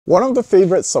One of the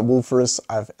favorite subwoofers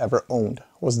I've ever owned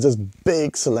was this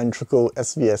big cylindrical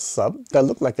SVS sub that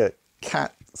looked like a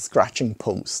cat scratching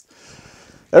post.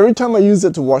 Every time I used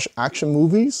it to watch action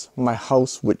movies, my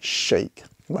house would shake.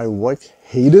 My wife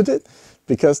hated it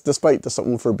because despite the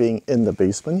subwoofer being in the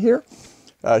basement here,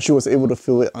 she was able to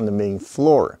feel it on the main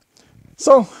floor.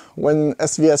 So when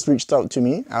SVS reached out to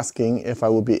me asking if I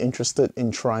would be interested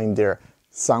in trying their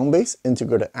Soundbase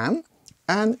integrated amp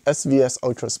and SVS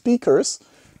Ultra speakers,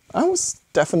 I was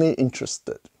definitely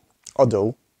interested.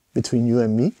 Although, between you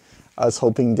and me, I was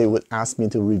hoping they would ask me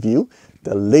to review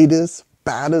the latest,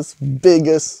 baddest,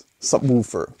 biggest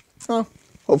subwoofer.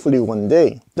 Hopefully one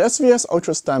day. The SVS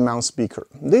Ultra stand mount speaker,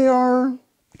 they are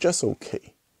just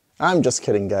okay. I'm just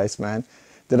kidding guys, man.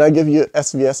 Did I give you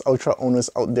SVS Ultra owners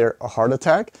out there a heart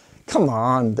attack? Come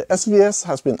on, the SVS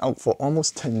has been out for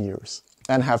almost 10 years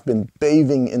and have been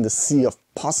bathing in the sea of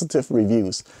positive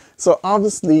reviews. So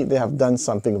obviously they have done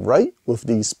something right with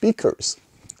these speakers.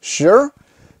 Sure,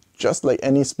 just like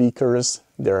any speakers,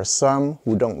 there are some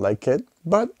who don't like it,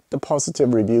 but the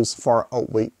positive reviews far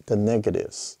outweigh the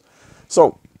negatives.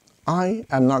 So I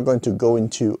am not going to go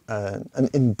into an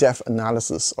in-depth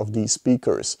analysis of these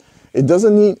speakers. It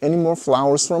doesn't need any more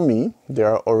flowers from me. There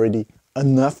are already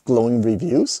enough glowing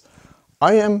reviews.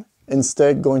 I am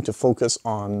instead going to focus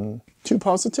on 2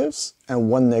 positives and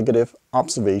 1 negative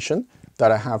observation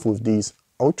that I have with these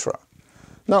Ultra.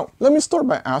 Now, let me start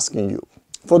by asking you,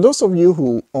 for those of you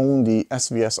who own the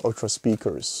SVS Ultra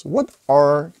speakers, what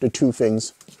are the 2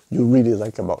 things you really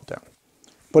like about them?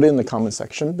 Put it in the comment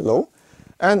section below.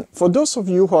 And for those of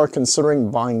you who are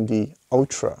considering buying the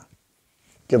Ultra,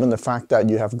 given the fact that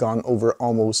you have gone over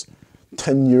almost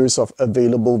 10 years of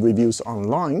available reviews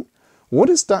online, what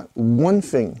is that one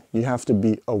thing you have to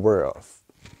be aware of?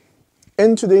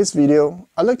 In today's video,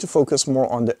 I'd like to focus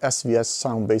more on the SVS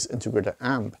Soundbase integrated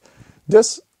amp.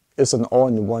 This is an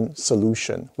all-in-one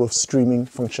solution with streaming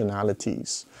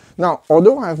functionalities. Now,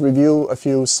 although I have reviewed a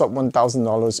few sub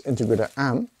 $1,000 integrated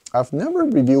amp, I've never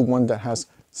reviewed one that has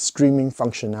streaming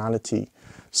functionality.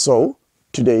 So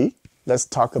today, let's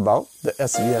talk about the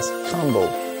SVS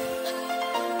combo.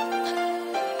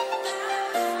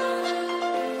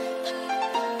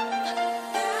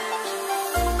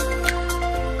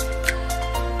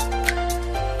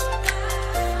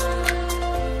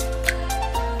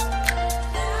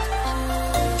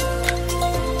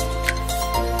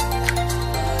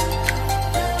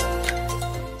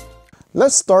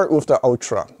 Let's start with the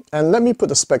Ultra, and let me put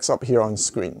the specs up here on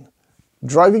screen.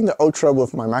 Driving the Ultra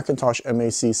with my Mcintosh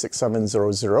MAC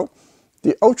 6700,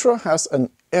 the Ultra has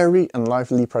an airy and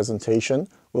lively presentation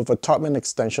with a top end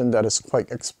extension that is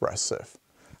quite expressive.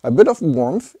 A bit of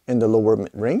warmth in the lower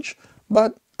mid-range,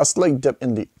 but a slight dip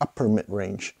in the upper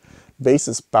mid-range. Bass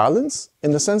is balanced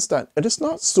in the sense that it is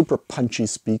not super punchy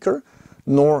speaker,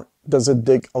 nor does it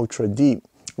dig ultra deep.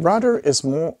 Rather, it's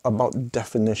more about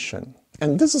definition.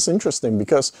 And this is interesting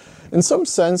because in some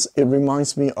sense, it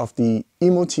reminds me of the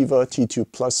Emotiva T2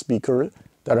 Plus speaker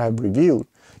that I have reviewed.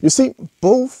 You see,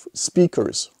 both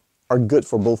speakers are good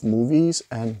for both movies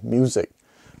and music.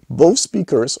 Both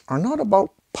speakers are not about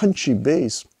punchy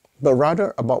bass, but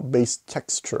rather about bass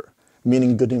texture,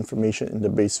 meaning good information in the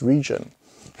bass region.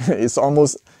 It's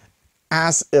almost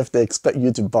as if they expect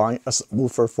you to buy a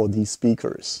subwoofer for these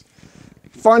speakers.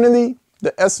 Finally,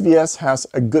 the SVS has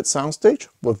a good soundstage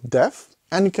with depth,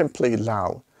 and you can play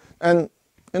loud. And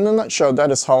in a nutshell,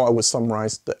 that is how I would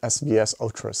summarize the SVS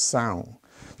Ultra sound.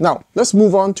 Now, let's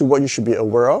move on to what you should be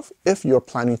aware of if you're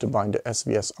planning to buy the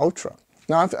SVS Ultra.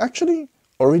 Now, I've actually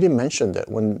already mentioned it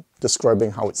when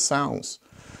describing how it sounds.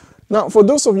 Now, for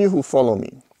those of you who follow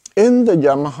me, in the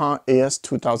Yamaha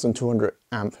AS2200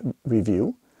 amp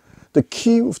review, the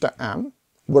key with the amp,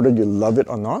 whether you love it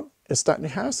or not, is that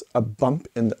it has a bump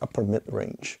in the upper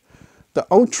mid-range. The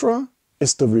Ultra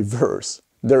is the reverse.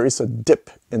 There is a dip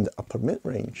in the upper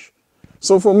mid-range.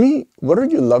 So for me, whether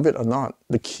you love it or not,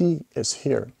 the key is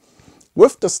here.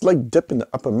 With the slight dip in the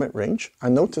upper mid-range, I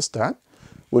noticed that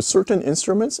with certain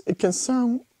instruments, it can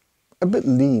sound a bit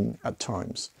lean at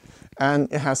times.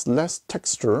 And it has less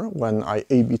texture when I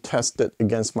A/B test it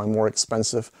against my more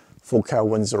expensive Focal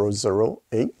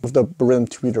 1008 with the rhythm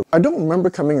tweeter. I don't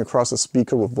remember coming across a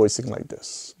speaker with voicing like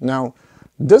this. Now,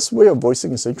 this way of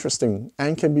voicing is interesting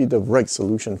and can be the right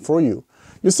solution for you.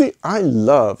 You see, I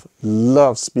love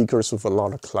speakers with a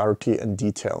lot of clarity and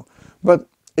detail, but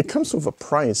it comes with a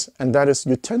price, and that is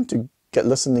you tend to get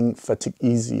listening fatigue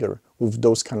easier with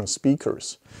those kind of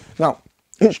speakers. Now,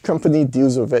 each company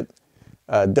deals with it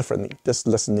differently, this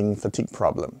listening fatigue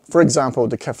problem. For example,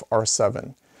 the KEF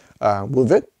R7.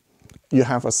 With it, you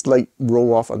have a slight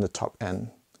roll off on the top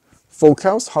end.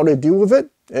 Focals, how they deal with it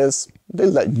is they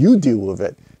let you deal with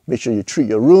it. Make sure you treat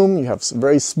your room, you have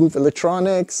very smooth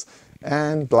electronics,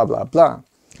 and blah, blah, blah.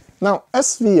 Now,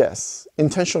 SVS,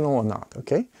 intentional or not,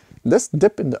 okay? This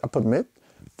dip in the upper mid,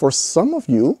 for some of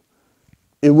you,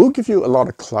 it will give you a lot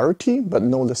of clarity, but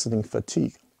no listening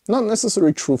fatigue. Not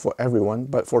necessarily true for everyone,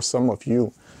 but for some of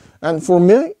you. And for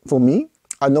me,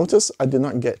 I noticed I did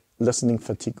not get listening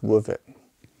fatigue with it.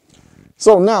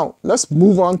 So now, let's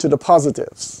move on to the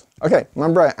positives. Okay,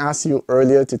 remember I asked you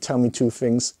earlier to tell me 2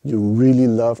 things you really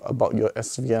love about your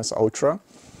SVS Ultra?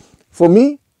 For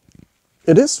me,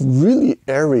 it is really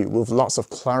airy with lots of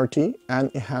clarity,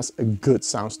 and it has a good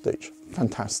soundstage.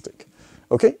 Fantastic.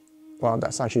 Okay, well,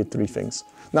 that's actually 3 things.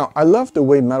 Now, I love the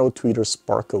way metal tweeter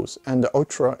sparkles, and the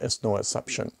Ultra is no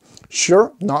exception.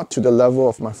 Sure, not to the level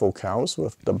of my Focals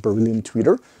with the Beryllium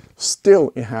tweeter,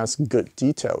 still it has good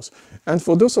details. And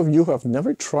for those of you who have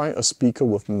never tried a speaker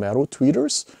with metal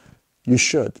tweeters, you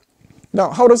should. Now,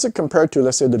 how does it compare to,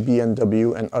 let's say, the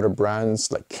B&W and other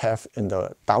brands like KEF in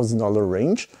the $1,000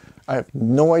 range? I have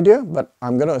no idea, but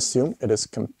I'm going to assume it is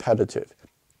competitive.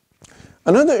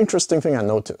 Another interesting thing I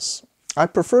noticed, I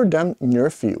prefer them near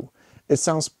field. It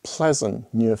sounds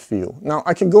pleasant near field. Now,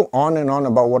 I can go on and on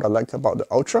about what I like about the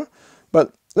Ultra,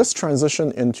 but let's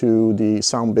transition into the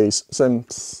Soundbase,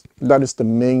 since that is the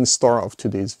main star of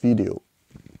today's video.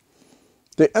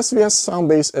 The SVS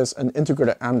Soundbase is an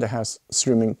integrated amp that has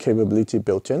streaming capability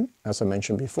built in, as I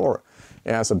mentioned before.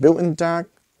 It has a built-in DAC,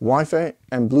 Wi-Fi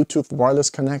and Bluetooth wireless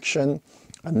connection,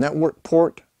 a network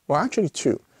port, well actually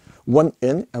 2, one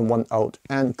in and one out,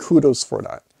 and kudos for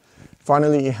that.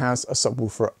 Finally, it has a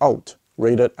subwoofer out,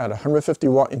 rated at 150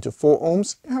 watt into 4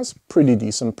 ohms. It has pretty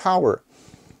decent power.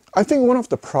 I think one of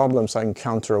the problems I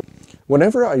encounter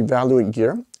whenever I evaluate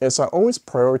gear is I always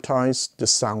prioritize the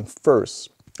sound first.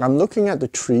 I'm looking at the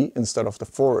tree instead of the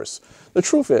forest. The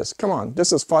truth is, come on,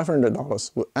 this is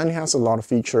 $500 and it has a lot of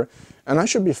feature, and I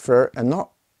should be fair and not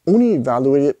only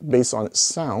evaluate it based on its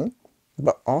sound,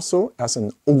 but also as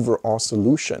an overall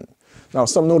solution. Now,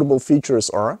 some notable features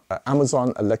are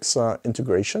Amazon Alexa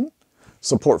integration,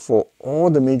 support for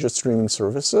all the major streaming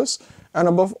services, and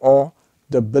above all,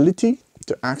 the ability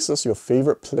to access your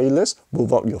favorite playlist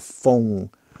without your phone.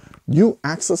 You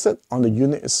access it on the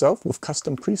unit itself with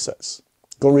custom presets.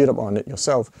 Go read up on it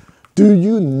yourself. Do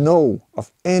you know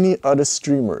of any other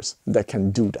streamers that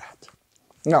can do that?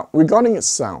 Now, regarding its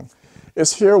sound,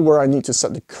 it's here where I need to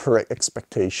set the correct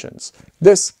expectations.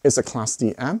 This is a Class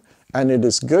D amp, and it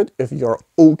is good if you're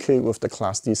okay with the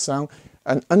Class D sound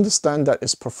and understand that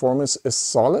its performance is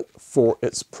solid for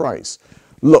its price.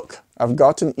 Look, I've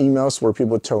gotten emails where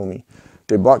people tell me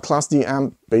they bought Class D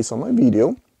amp based on my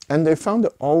video, and they found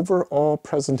the overall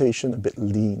presentation a bit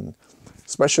lean,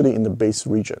 especially in the bass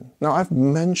region. Now, I've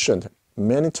mentioned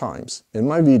many times in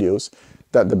my videos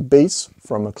that the bass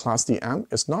from a Class D amp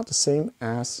is not the same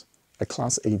as a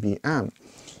Class AB amp.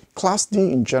 Class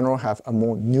D in general have a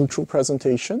more neutral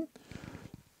presentation.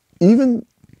 Even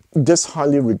this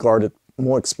highly regarded,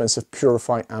 more expensive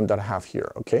Purifi amp that I have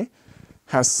here, okay,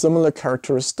 has similar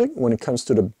characteristic when it comes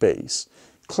to the bass.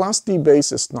 Class D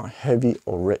bass is not heavy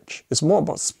or rich. It's more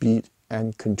about speed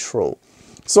and control.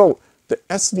 So the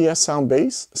SVS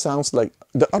Soundbase sounds like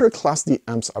the other Class D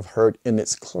amps I've heard in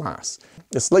its class.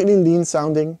 It's slightly lean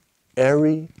sounding,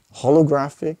 airy,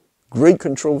 holographic, great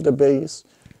control of the bass,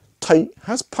 tight,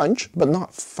 has punch, but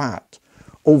not fat.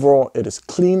 Overall, it is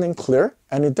clean and clear,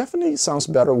 and it definitely sounds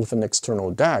better with an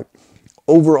external DAC.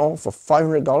 Overall, for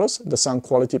 $500, the sound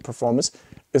quality performance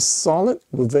is solid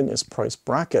within its price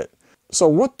bracket. So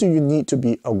what do you need to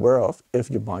be aware of if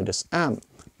you buy this amp?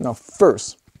 Now,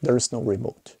 first, there is no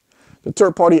remote. The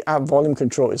third-party app volume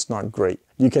control is not great.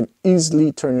 You can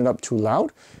easily turn it up too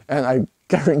loud, and I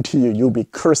guarantee you'll be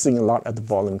cursing a lot at the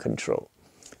volume control.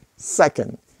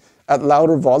 Second, at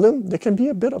louder volume, there can be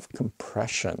a bit of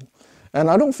compression. And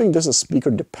I don't think this is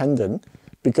speaker dependent,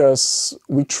 because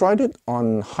we tried it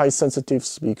on high sensitive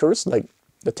speakers like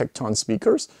the Tekton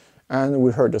speakers, and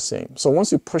we heard the same. So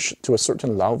once you push to a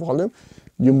certain loud volume,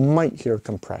 you might hear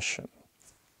compression.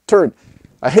 Third,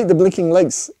 I hate the blinking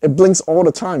lights. It blinks all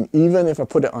the time, even if I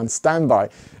put it on standby.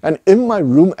 And in my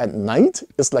room at night,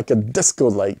 it's like a disco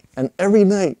light. And every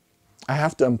night, I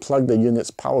have to unplug the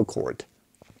unit's power cord.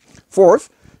 Fourth,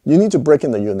 you need to break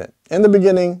in the unit. In the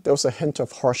beginning, there was a hint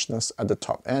of harshness at the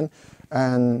top end.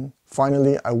 And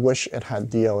finally, I wish it had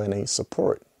DLNA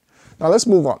support. Now let's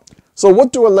move on. So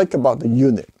what do I like about the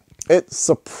unit? It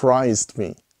surprised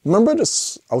me. Remember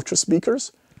the Ultra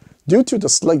speakers? Due to the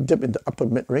slight dip in the upper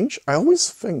mid-range, I always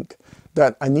think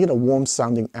that I need a warm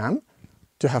sounding amp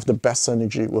to have the best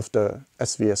synergy with the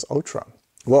SVS Ultra.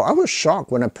 Well, I was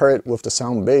shocked when I paired it with the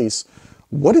Soundbase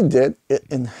What it did, it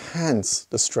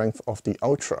enhanced the strength of the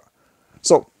Ultra.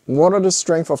 So what are the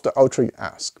strengths of the Ultra, you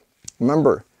ask?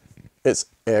 Remember, it's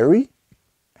airy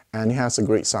and it has a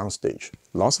great soundstage,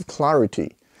 lots of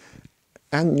clarity.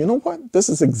 And you know what? This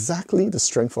is exactly the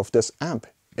strength of this amp.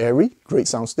 Airy, great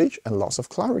soundstage, and lots of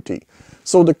clarity.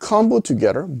 So the combo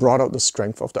together brought out the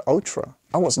strength of the Ultra.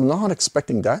 I was not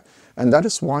expecting that, and that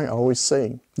is why I always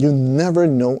say, you never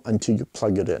know until you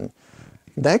plug it in.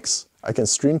 Next, I can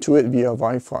stream to it via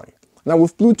Wi-Fi. Now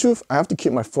with Bluetooth, I have to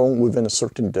keep my phone within a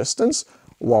certain distance,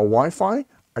 while Wi-Fi,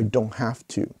 I don't have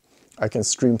to. I can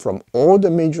stream from all the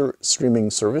major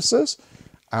streaming services,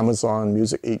 Amazon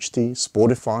Music HD,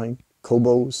 Spotify,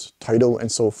 Kobos, Tidal,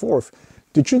 and so forth.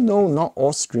 Did you know not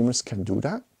all streamers can do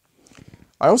that?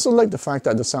 I also like the fact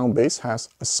that the Soundbase has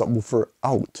a subwoofer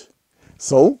out.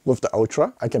 So with the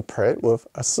Ultra, I can pair it with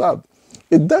a sub.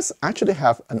 It does actually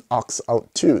have an aux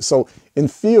out too. So in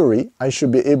theory, I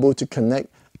should be able to connect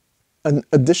an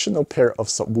additional pair of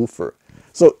subwoofer.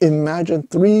 So imagine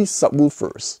 3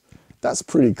 subwoofers. That's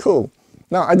pretty cool.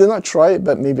 Now, I did not try it,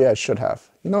 but maybe I should have.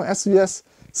 You know, SVS,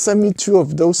 send me 2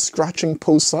 of those scratching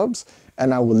post subs,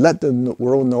 and I will let the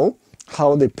world know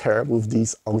how they pair with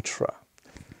these Ultra.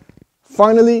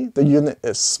 Finally, the unit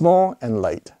is small and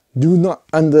light. Do not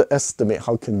underestimate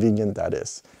how convenient that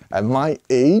is. At my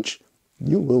age,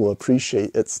 you will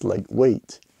appreciate its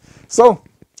lightweight. So,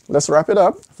 let's wrap it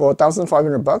up. For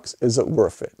 $1,500, is it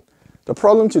worth it? The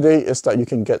problem today is that you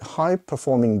can get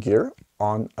high-performing gear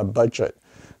on a budget.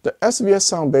 The SVS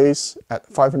Soundbase at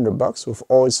 $500 with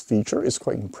all its features is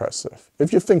quite impressive,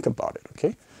 if you think about it,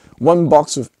 okay? One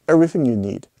box with everything you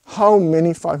need. How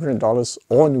many $500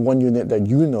 on one unit that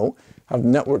you know have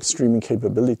network streaming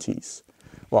capabilities?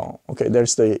 Well, okay,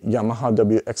 there's the Yamaha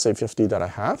WX850 that I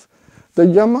have. The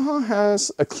Yamaha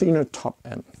has a cleaner top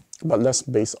end, but less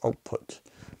bass output.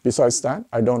 Besides that,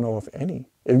 I don't know of any.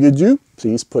 If you do,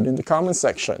 please put in the comment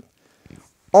section.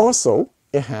 Also,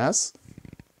 it has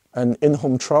an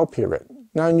in-home trial period.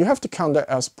 Now, you have to count that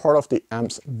as part of the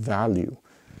amp's value.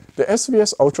 The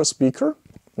SVS Ultra speaker,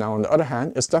 now on the other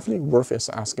hand, is definitely worth its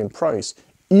asking price,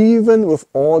 even with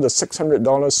all the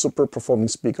 $600 super performing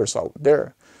speakers out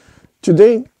there.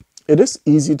 Today, it is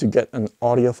easy to get an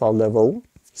audiophile level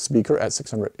speaker at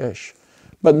 600-ish,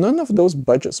 but none of those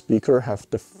budget speakers have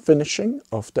the finishing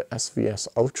of the SVS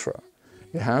Ultra.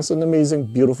 It has an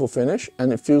amazing, beautiful finish,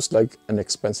 and it feels like an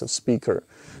expensive speaker.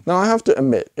 Now, I have to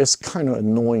admit, it's kind of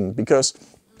annoying because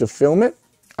to film it,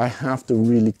 I have to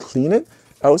really clean it,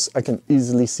 else I can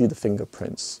easily see the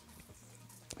fingerprints.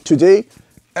 Today,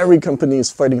 every company is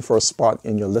fighting for a spot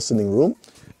in your listening room,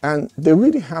 and they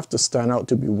really have to stand out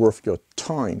to be worth your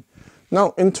time.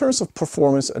 Now, in terms of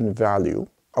performance and value,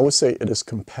 I would say it is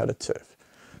competitive.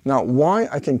 Now, why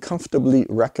I can comfortably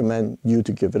recommend you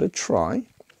to give it a try,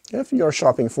 if you are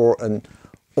shopping for an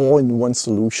all-in-one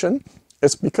solution,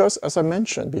 is because, as I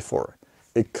mentioned before,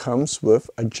 it comes with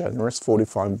a generous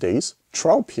 45 days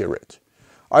trial period.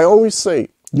 I always say,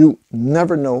 you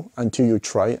never know until you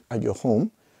try it at your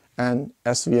home, and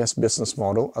SVS business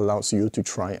model allows you to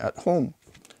try at home.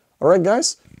 All right,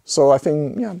 guys, so I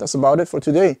think, yeah, that's about it for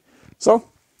today. So,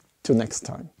 till next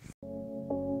time.